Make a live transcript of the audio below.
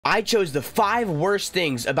I chose the 5 worst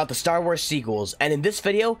things about the Star Wars sequels, and in this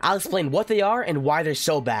video, I'll explain what they are and why they're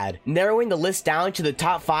so bad. Narrowing the list down to the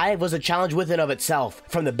top 5 was a challenge within of itself,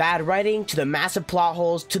 from the bad writing, to the massive plot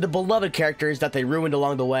holes, to the beloved characters that they ruined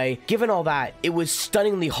along the way. Given all that, it was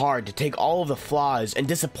stunningly hard to take all of the flaws and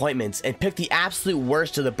disappointments and pick the absolute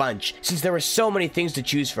worst of the bunch, since there were so many things to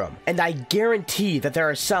choose from. And I guarantee that there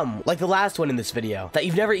are some, like the last one in this video, that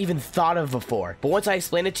you've never even thought of before, but once I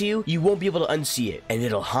explain it to you, you won't be able to unsee it, and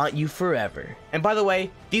it'll haunt you forever. And by the way,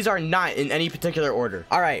 these are not in any particular order.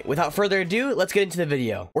 Alright, without further ado, let's get into the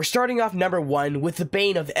video. We're starting off number 1 with the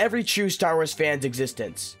bane of every true Star Wars fan's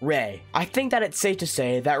existence, Rey. I think that it's safe to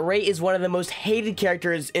say that Rey is one of the most hated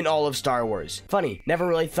characters in all of Star Wars. Funny, never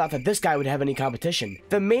really thought that this guy would have any competition.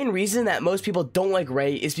 The main reason that most people don't like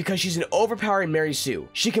Rey is because she's an overpowered Mary Sue.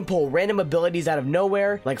 She can pull random abilities out of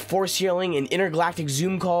nowhere, like force healing and intergalactic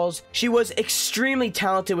zoom calls. She was extremely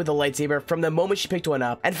talented with a lightsaber from the moment she picked one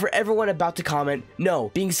up, and for everyone about to comment, no,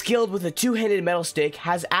 being skilled with a two-handed metal stick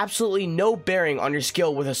has absolutely no bearing on your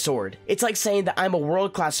skill with a sword. It's like saying that I'm a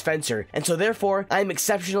world-class fencer, and so therefore, I'm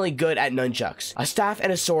exceptionally good at nunchucks. A staff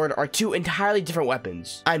and a sword are two entirely different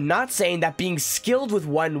weapons. I'm not saying that being skilled with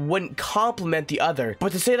one wouldn't complement the other,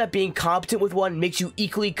 but to say that being competent with one makes you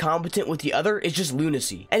equally competent with the other is just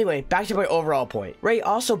lunacy. Anyway, back to my overall point. Rey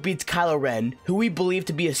also beats Kylo Ren, who we believe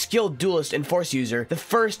to be a skilled duelist and force user, the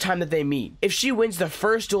first time that they meet. If she wins the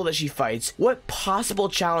first duel that she fights, what possible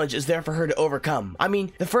challenge is there for her to overcome? I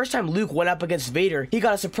mean, the first time Luke went up against Vader, he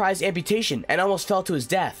got a surprise amputation and almost fell to his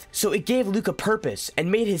death. So it gave Luke a purpose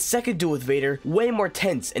and made his second duel with Vader way more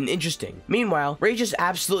tense and interesting. Meanwhile, Rey just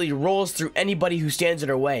absolutely rolls through anybody who stands in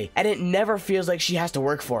her way, and it never feels like she has to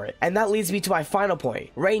work for it. And that leads me to my final point.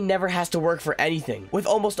 Rey never has to work for anything. With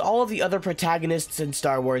almost all of the other protagonists in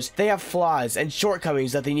Star Wars, they have flaws and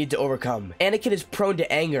shortcomings that they need to overcome. Anakin is prone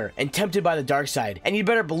to anger and tempted by the dark side, and you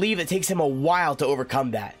better believe it takes him a while to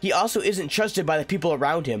overcome that. He also isn't trusted by the people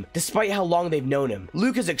around him, despite how long they've known him.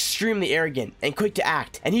 Luke is extremely arrogant and quick to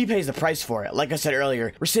act, and he pays the price for it, like I said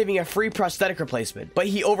earlier, receiving a free prosthetic replacement. But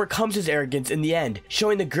he overcomes his arrogance in the end,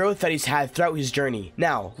 showing the growth that he's had throughout his journey.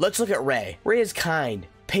 Now, let's look at Rey. Rey is kind,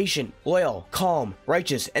 patient, loyal, calm,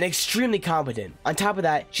 righteous, and extremely competent. On top of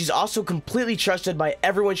that, she's also completely trusted by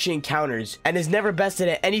everyone she encounters and is never bested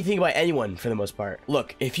at anything by anyone for the most part.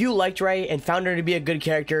 Look, if you liked Rey and found her to be a good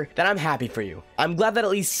character, then I'm happy for you. I'm glad that at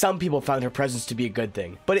least some people found her presence to be a good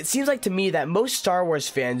thing. But it seems like to me that most Star Wars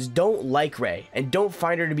fans don't like Rey and don't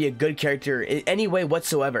find her to be a good character in any way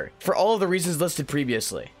whatsoever, for all of the reasons listed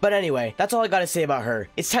previously. But anyway, that's all I gotta say about her.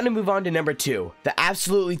 It's time to move on to number 2, the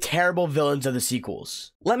absolutely terrible villains of the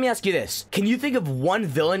sequels. Let me ask you this. Can you think of one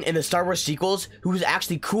villain in the Star Wars sequels who was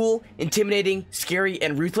actually cool, intimidating, scary,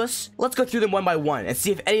 and ruthless? Let's go through them one by one and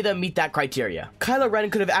see if any of them meet that criteria. Kylo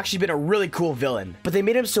Ren could have actually been a really cool villain, but they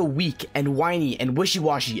made him so weak and whiny and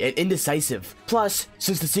wishy-washy and indecisive. Plus,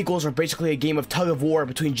 since the sequels are basically a game of tug-of-war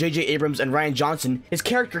between J.J. Abrams and Rian Johnson, his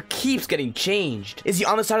character keeps getting changed. Is he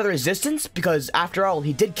on the side of the Resistance? Because after all,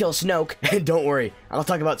 he did kill Snoke, and don't worry, I'll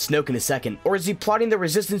talk about Snoke in a second. Or is he plotting the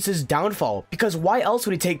Resistance's downfall? Because why else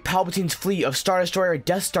would he take Palpatine's fleet of Star Destroyer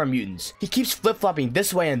Death Star mutants? He keeps flip-flopping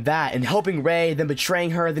this way and that, and helping Rey, then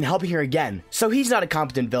betraying her, then helping her again. So he's not a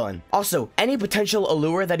competent villain. Also, any potential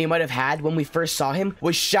allure that he might have had when we first saw him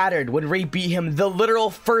was shattered when Rey beat him the literal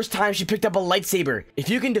first time she picked up a lightsaber. If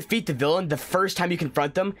you can defeat the villain the first time you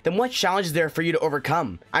confront them, then what challenge is there for you to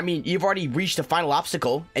overcome? I mean, you've already reached the final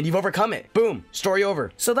obstacle, and you've overcome it. Boom, story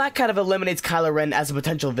over. So that kind of eliminates Kylo Ren as a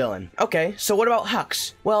potential villain. Okay, so what about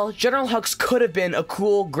Hux? Well, General Hux could have been a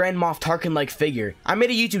cool Grand Moff Tarkin-like figure. I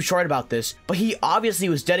made a YouTube short about this, but he obviously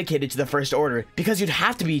was dedicated to the First Order, because you'd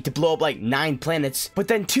have to be to blow up like 9 planets. But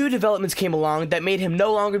then 2 developments came along that made him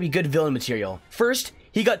no longer be good villain material. First,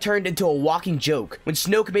 he got turned into a walking joke when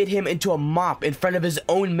Snoke made him into a mop in front of his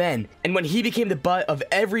own men, and when he became the butt of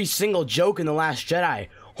every single joke in The Last Jedi.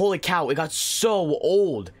 Holy cow, it got so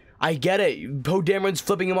old. I get it, Poe Dameron's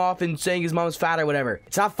flipping him off and saying his mom's fat or whatever.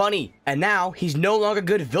 It's not funny. And now, he's no longer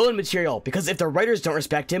good villain material, because if the writers don't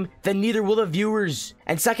respect him, then neither will the viewers.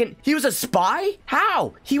 And second, he was a spy?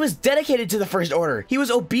 How? He was dedicated to the First Order. He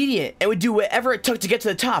was obedient and would do whatever it took to get to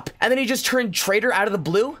the top. And then he just turned traitor out of the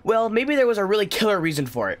blue? Well, maybe there was a really killer reason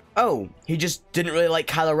for it. Oh, he just didn't really like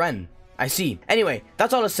Kylo Ren. I see. Anyway,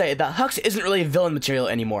 that's all to say that Hux isn't really villain material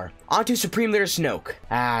anymore. onto Supreme Leader Snoke.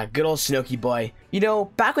 Ah, good old Snokey boy. You know,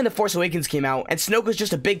 back when The Force Awakens came out and Snoke was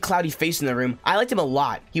just a big cloudy face in the room, I liked him a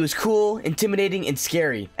lot. He was cool, intimidating, and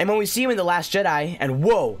scary. And when we see him in The Last Jedi, and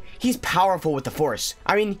whoa, he's powerful with the Force.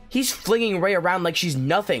 I mean, he's flinging Rey around like she's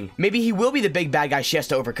nothing. Maybe he will be the big bad guy she has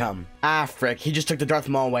to overcome. Ah, frick, he just took the Darth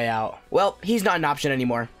Maul way out. Well, he's not an option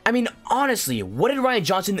anymore. I mean, honestly, what did Rian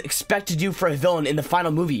Johnson expect to do for a villain in the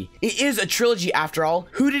final movie? It is a trilogy after all.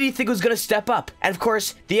 Who did he think was gonna step up? And of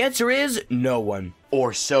course, the answer is no one.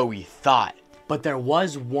 Or so we thought. But there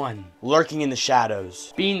was one, lurking in the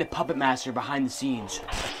shadows, being the puppet master behind the scenes,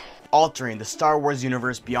 altering the Star Wars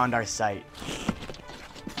universe beyond our sight.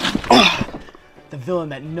 The villain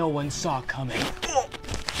that no one saw coming.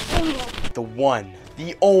 The one,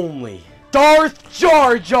 the only, Darth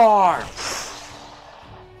Jar Jar!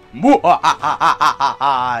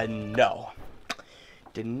 No.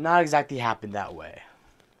 Did not exactly happen that way,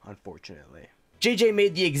 unfortunately. JJ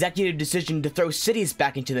made the executive decision to throw Sidious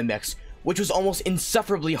back into the mix, which was almost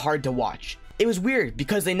insufferably hard to watch. It was weird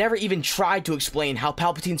because they never even tried to explain how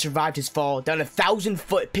Palpatine survived his fall down a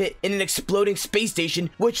 1,000-foot pit in an exploding space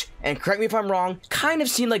station, which, and correct me if I'm wrong, kind of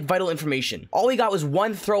seemed like vital information. All we got was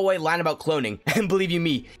one throwaway line about cloning, and believe you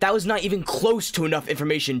me, that was not even close to enough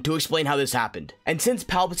information to explain how this happened. And since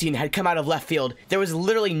Palpatine had come out of left field, there was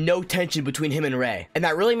literally no tension between him and Rey, and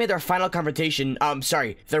that really made their final confrontation,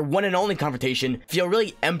 their one and only confrontation, feel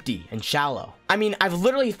really empty and shallow. I mean, I've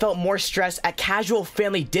literally felt more stress at casual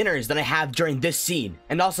family dinners than I have during this scene.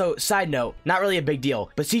 And also, side note, not really a big deal,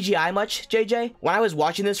 but CGI much, JJ? When I was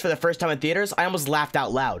watching this for the first time in theaters, I almost laughed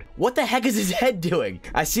out loud. What the heck is his head doing?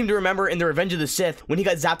 I seem to remember in The Revenge of the Sith, when he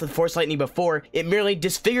got zapped with Force Lightning before, it merely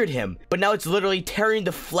disfigured him. But now it's literally tearing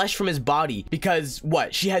the flesh from his body because,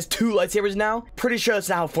 what, she has 2 lightsabers now? Pretty sure that's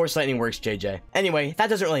not how Force Lightning works, JJ. Anyway, that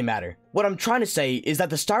doesn't really matter. What I'm trying to say is that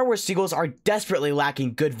the Star Wars sequels are desperately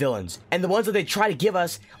lacking good villains, and the ones that they try to give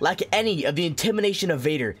us lack any of the intimidation of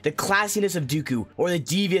Vader, the classiness of Dooku, or the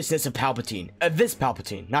deviousness of Palpatine. This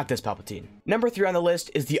Palpatine, not this Palpatine. Number 3 on the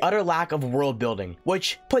list is the utter lack of world building,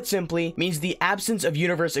 which, put simply, means the absence of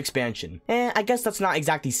universe expansion. I guess that's not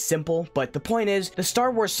exactly simple, but the point is, the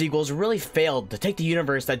Star Wars sequels really failed to take the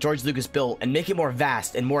universe that George Lucas built and make it more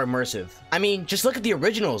vast and more immersive. I mean, just look at the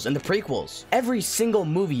originals and the prequels. Every single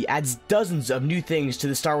movie adds dozens of new things to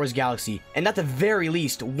the Star Wars galaxy, and at the very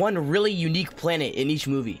least, one really unique planet in each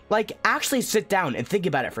movie. Like, actually sit down and think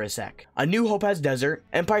about it for a sec. A New Hope has desert,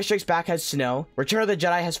 Empire Strikes Back has snow, Return of the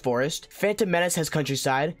Jedi has forest, Phantom Menace has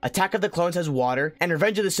countryside, Attack of the Clones has water, and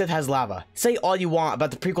Revenge of the Sith has lava. Say all you want about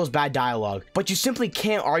the prequels' bad dialogue, but you simply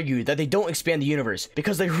can't argue that they don't expand the universe,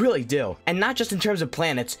 because they really do. And not just in terms of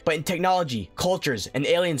planets, but in technology, cultures, and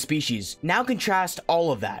alien species. Now contrast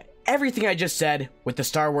all of that, everything I just said, with the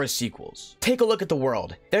Star Wars sequels. Take a look at the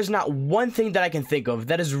world. There's not one thing that I can think of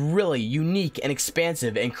that is really unique and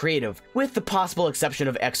expansive and creative, with the possible exception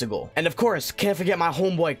of Exegol. And of course, can't forget my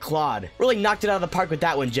homeboy Claude. Really knocked it out of the park with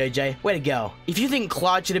that one, JJ. Way to go. If you think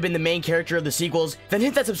Claude should have been the main character of the sequels, then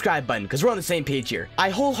hit that subscribe button, because we're on the same page here.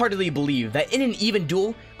 I wholeheartedly believe that in an even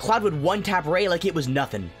duel, Claude would one-tap Rey like it was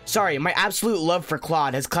nothing. Sorry, my absolute love for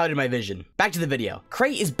Claude has clouded my vision. Back to the video.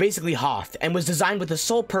 Krayt is basically Hoth, and was designed with the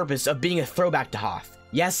sole purpose of being a throwback to Hoth.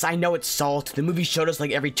 Yes, I know it's Salt, the movie showed us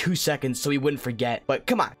like every 2 seconds so we wouldn't forget, but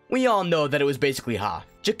come on, we all know that it was basically Hoth.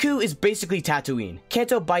 Jakku is basically Tatooine.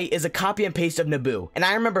 Canto Bight is a copy and paste of Naboo, and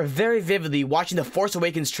I remember very vividly watching the Force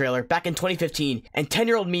Awakens trailer back in 2015, and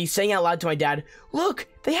 10-year-old me saying out loud to my dad, "Look,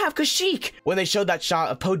 they have Kashyyyk," when they showed that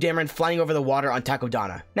shot of Poe Dameron flying over the water on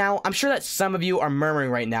Takodana. Now, I'm sure that some of you are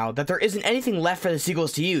murmuring right now that there isn't anything left for the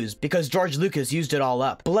sequels to use, because George Lucas used it all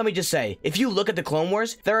up. But let me just say, if you look at the Clone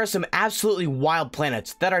Wars, there are some absolutely wild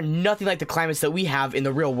planets that are nothing like the climates that we have in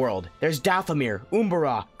the real world. There's Dathomir,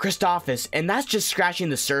 Umbara, Christophsis, and that's just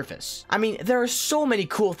scratching the surface. I mean, there are so many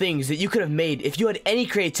cool things that you could have made if you had any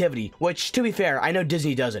creativity, which, to be fair, I know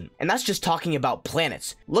Disney doesn't. And that's just talking about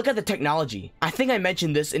planets. Look at the technology. I think I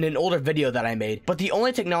mentioned this in an older video that I made, but the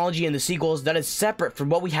only technology in the sequels that is separate from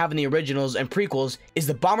what we have in the originals and prequels is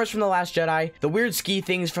the bombers from The Last Jedi, the weird ski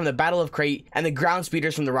things from the Battle of Krayt, and the ground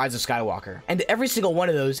speeders from The Rise of Skywalker. And every single one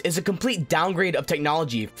of those is a complete downgrade of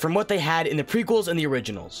technology from what they had in the prequels and the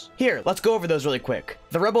originals. Here, let's go over those really quick.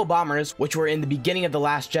 The Rebel bombers, which were in the beginning of The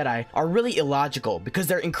Last Jedi, are really illogical because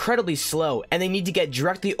they're incredibly slow and they need to get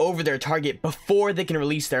directly over their target before they can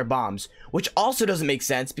release their bombs, which also doesn't make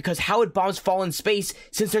sense because how would bombs fall in space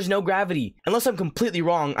since there's no gravity? Unless I'm completely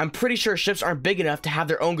wrong, I'm pretty sure ships aren't big enough to have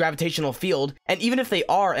their own gravitational field, and even if they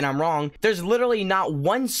are and I'm wrong, there's literally not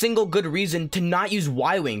one single good reason to not use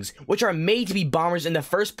Y-Wings, which are made to be bombers in the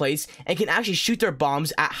first place and can actually shoot their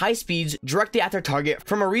bombs at high speeds directly at their target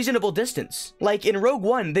from a reasonable distance. Like in Rogue Rogue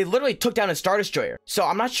One, they literally took down a Star Destroyer, so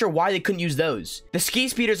I'm not sure why they couldn't use those. The ski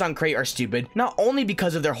speeders on Crate are stupid, not only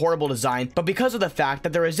because of their horrible design, but because of the fact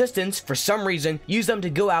that the Resistance, for some reason, used them to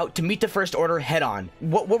go out to meet the First Order head-on.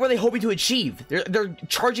 What were they hoping to achieve? They're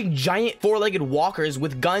charging giant four-legged walkers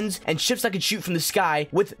with guns and ships that could shoot from the sky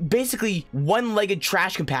with basically one-legged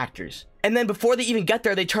trash compactors. And then before they even get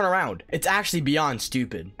there, they turn around. It's actually beyond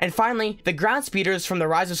stupid. And finally, the ground speeders from The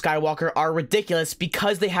Rise of Skywalker are ridiculous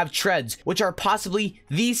because they have treads, which are possibly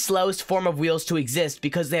the slowest form of wheels to exist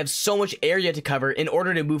because they have so much area to cover in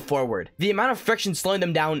order to move forward. The amount of friction slowing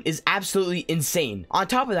them down is absolutely insane. On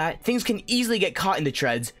top of that, things can easily get caught in the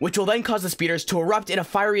treads, which will then cause the speeders to erupt in a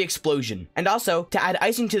fiery explosion. And also, to add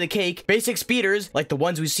icing to the cake, basic speeders, like the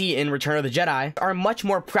ones we see in Return of the Jedi, are much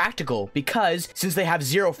more practical because, since they have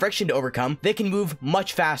zero friction to overcome, they can move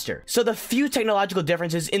much faster. So the few technological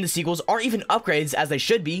differences in the sequels aren't even upgrades as they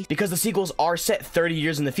should be, because the sequels are set 30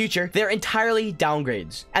 years in the future. They're entirely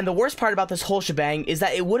downgrades. And the worst part about this whole shebang is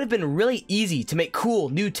that it would have been really easy to make cool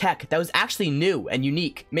new tech that was actually new and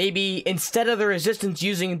unique. Maybe instead of the Resistance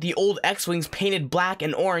using the old X-Wings painted black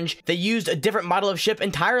and orange, they used a different model of ship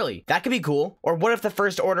entirely. That could be cool. Or what if the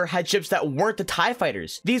First Order had ships that weren't the TIE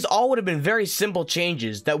fighters? These all would have been very simple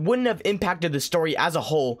changes that wouldn't have impacted the story as a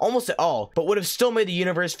whole almost at all, but would have still made the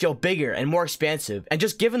universe feel bigger and more expansive, and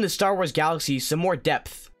just given the Star Wars galaxy some more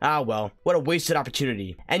depth. Ah well, what a wasted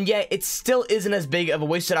opportunity. And yet, it still isn't as big of a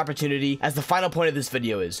wasted opportunity as the final point of this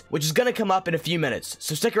video is, which is gonna come up in a few minutes,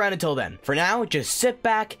 so stick around until then. For now, just sit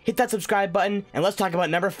back, hit that subscribe button, and let's talk about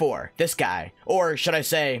number 4, this guy. Or should I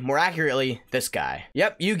say, more accurately, this guy.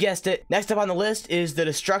 Yep, you guessed it. Next up on the list is the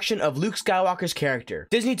destruction of Luke Skywalker's character.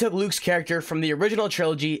 Disney took Luke's character from the original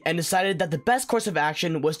trilogy and decided that the best course of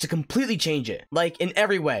action was to completely change it. Like, in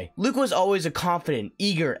every way. Luke was always a confident,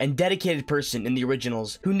 eager, and dedicated person in the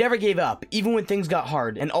originals, who never gave up, even when things got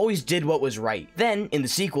hard, and always did what was right. Then, in the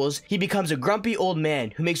sequels, he becomes a grumpy old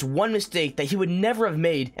man who makes one mistake that he would never have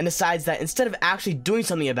made and decides that instead of actually doing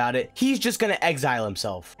something about it, he's just gonna exile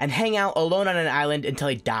himself and hang out alone on an island until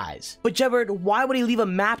he dies. But Jebard, why would he leave a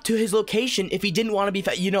map to his location if he didn't want to be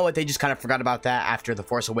you know what, they just kind of forgot about that after The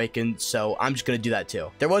Force Awakens, so I'm just gonna do that too.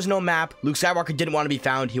 There was no map, Luke Skywalker didn't want to be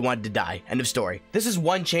found, he wanted to die. End of story. This is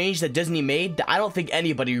one change that Disney made that I don't think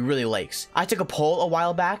anybody really likes. I took a poll a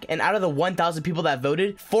while back, and out of the 1,000 people that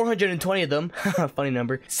voted, 420 of them, funny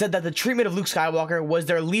number, said that the treatment of Luke Skywalker was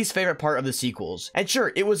their least favorite part of the sequels. And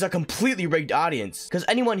sure, it was a completely rigged audience, because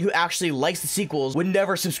anyone who actually likes the sequels would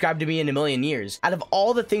never subscribe to me in a million years. Out of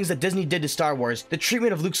all the things that Disney did to Star Wars, the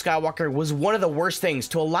treatment of Luke Skywalker was one of the worst things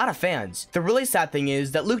to a lot of fans. The really sad thing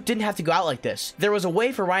is that Luke didn't have to go out like this. There was a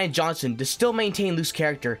way for Rian Johnson to still maintain Luke's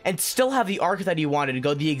character and still have the arc that he wanted to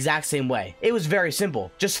go the exact same way. It was very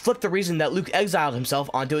simple. Just flip the reason that Luke exiled himself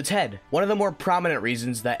onto its head. One of the more prominent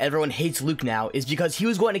reasons that everyone hates Luke now is because he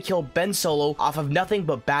was going to kill Ben Solo off of nothing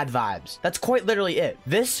but bad vibes. That's quite literally it.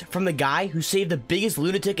 This from the guy who saved the biggest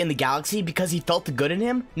lunatic in the galaxy because he felt the good in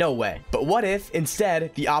him? No way. But what if,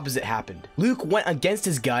 instead, the opposite happened? Luke went against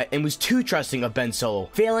his gut and was too trusting of Ben Solo,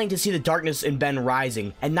 failing to see the darkness in Ben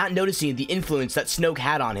rising and not noticing the influence that Snoke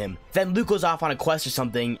had on him. Then Luke goes off on a quest or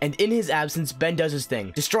something, and in his absence, Ben does his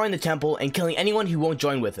thing, destroying the temple and killing anyone who won't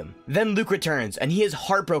join with him. Then Luke returns, and he is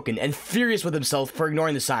heartbroken and furious with himself for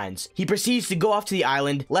ignoring the signs. He proceeds to go off to the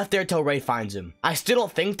island, left there till Rey finds him. I still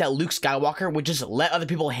don't think that Luke Skywalker would just let other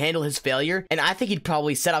people handle his failure, and I think he'd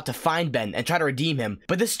probably set out to find Ben and try to redeem him.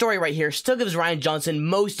 But this story right here still gives Rian Johnson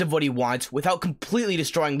most of what he wants without completely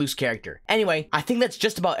destroying Luke's character. Anyway, I think that's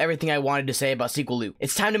just about everything I wanted to say about sequel Luke.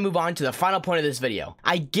 It's time to move on to the final point of this video.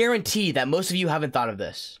 I guarantee that most of you haven't thought of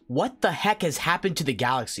this. What the heck has happened to the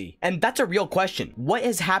galaxy? And that's a real question. What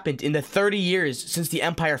has happened in the 30 years since the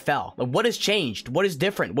Empire fell? Like, what has changed? What is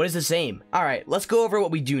different? What is the same? Alright, let's go over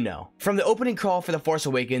what we do know. From the opening crawl for The Force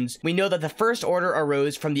Awakens, we know that the First Order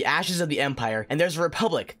arose from the ashes of the Empire, and there's a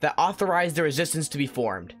Republic that authorized the Resistance to be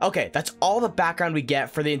formed. Okay, that's all the background we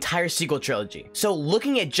get for the entire sequel trilogy. So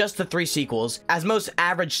looking at just the 3 sequels, as most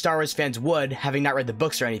average Star Wars fans would, having not read the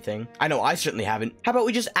books or anything, I know I certainly haven't, how about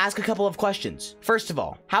we just ask a couple of questions? First of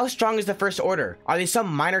all, how strong is the First Order? Are they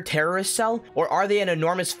some minor terrorist cell, or are they an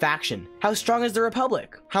enormous faction? How strong is the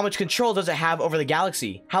Republic? How much control does it have over the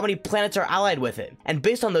galaxy? How many planets are allied with it? And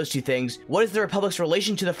based on those two things, what is the Republic's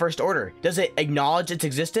relation to the First Order? Does it acknowledge its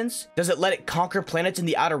existence? Does it let it conquer planets in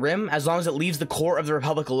the Outer Rim as long as it leaves the core of the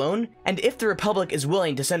Republic alone? And if the Republic is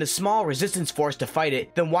willing to send a small resistance force to fight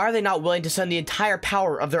it, then why are they not willing to send the entire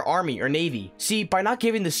power of their army or navy? See, by not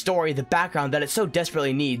giving the story the background that it so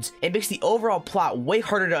desperately needs, it makes the overall plot way way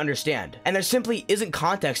harder to understand, and there simply isn't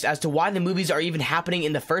context as to why the movies are even happening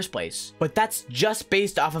in the first place. But that's just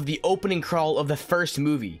based off of the opening crawl of the first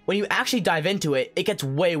movie. When you actually dive into it, it gets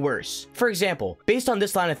way worse. For example, based on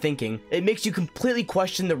this line of thinking, it makes you completely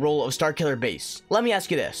question the role of Starkiller Base. Let me ask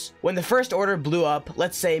you this. When the First Order blew up,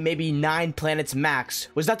 let's say maybe 9 planets max,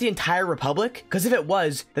 was that the entire Republic? Because if it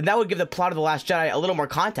was, then that would give the plot of The Last Jedi a little more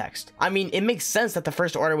context. I mean, it makes sense that the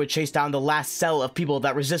First Order would chase down the last cell of people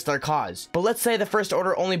that resist their cause. But let's say the First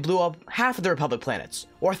Order only blew up half of the Republic planets,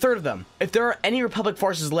 or a third of them. If there are any Republic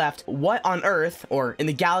forces left, what on Earth, or in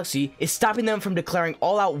the galaxy, is stopping them from declaring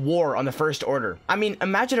all-out war on the First Order? I mean,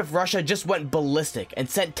 imagine if Russia just went ballistic and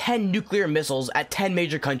sent 10 nuclear missiles at 10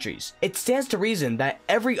 major countries. It stands to reason that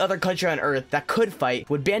every other country on Earth that could fight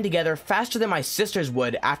would band together faster than my sisters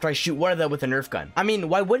would after I shoot one of them with a Nerf gun. I mean,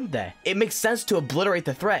 why wouldn't they? It makes sense to obliterate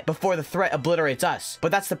the threat before the threat obliterates us.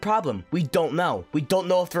 But that's the problem. We don't know. We don't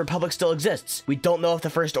know if the Republic still exists. We don't know if the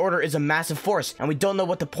First Order is a massive force, and we don't know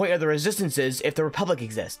what the point of the Resistance is if the Republic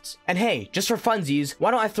exists. And hey, just for funsies,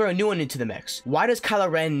 why don't I throw a new one into the mix? Why does Kylo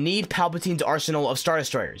Ren need Palpatine's arsenal of Star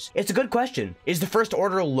Destroyers? It's a good question. Is the First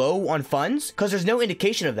Order low on funds? Because there's no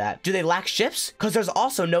indication of that. Do they lack ships? Because there's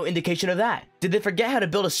also no indication of that. Did they forget how to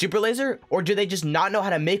build a super laser? Or do they just not know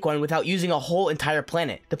how to make one without using a whole entire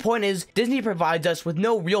planet? The point is, Disney provides us with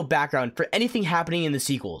no real background for anything happening in the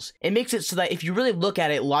sequels. It makes it so that if you really look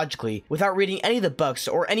at it logically, without reading any of the books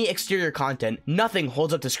or any exterior content, nothing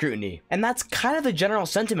holds up to scrutiny. And that's kind of the general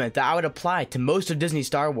sentiment that I would apply to most of Disney's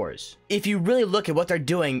Star Wars. If you really look at what they're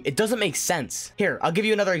doing, it doesn't make sense. Here, I'll give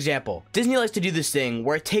you another example. Disney likes to do this thing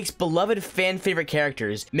where it takes beloved fan favorite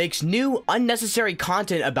characters, makes new unnecessary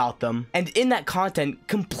content about them, and in that content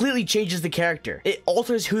completely changes the character. It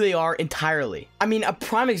alters who they are entirely. I mean, a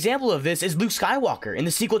prime example of this is Luke Skywalker in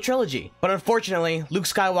the sequel trilogy. But unfortunately, Luke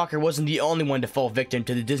Skywalker wasn't the only one to fall victim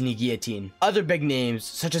to the Disney guillotine. Other big names,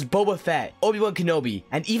 such as Boba Fett, Obi-Wan Kenobi,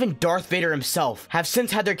 and even Darth Vader himself, have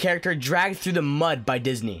since had their character dragged through the mud by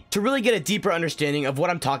Disney. To really get a deeper understanding of what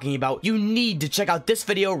I'm talking about, you need to check out this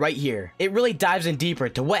video right here. It really dives in deeper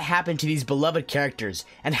to what happened to these beloved characters,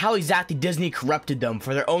 and how exactly Disney corrupted them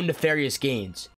for their own nefarious gains.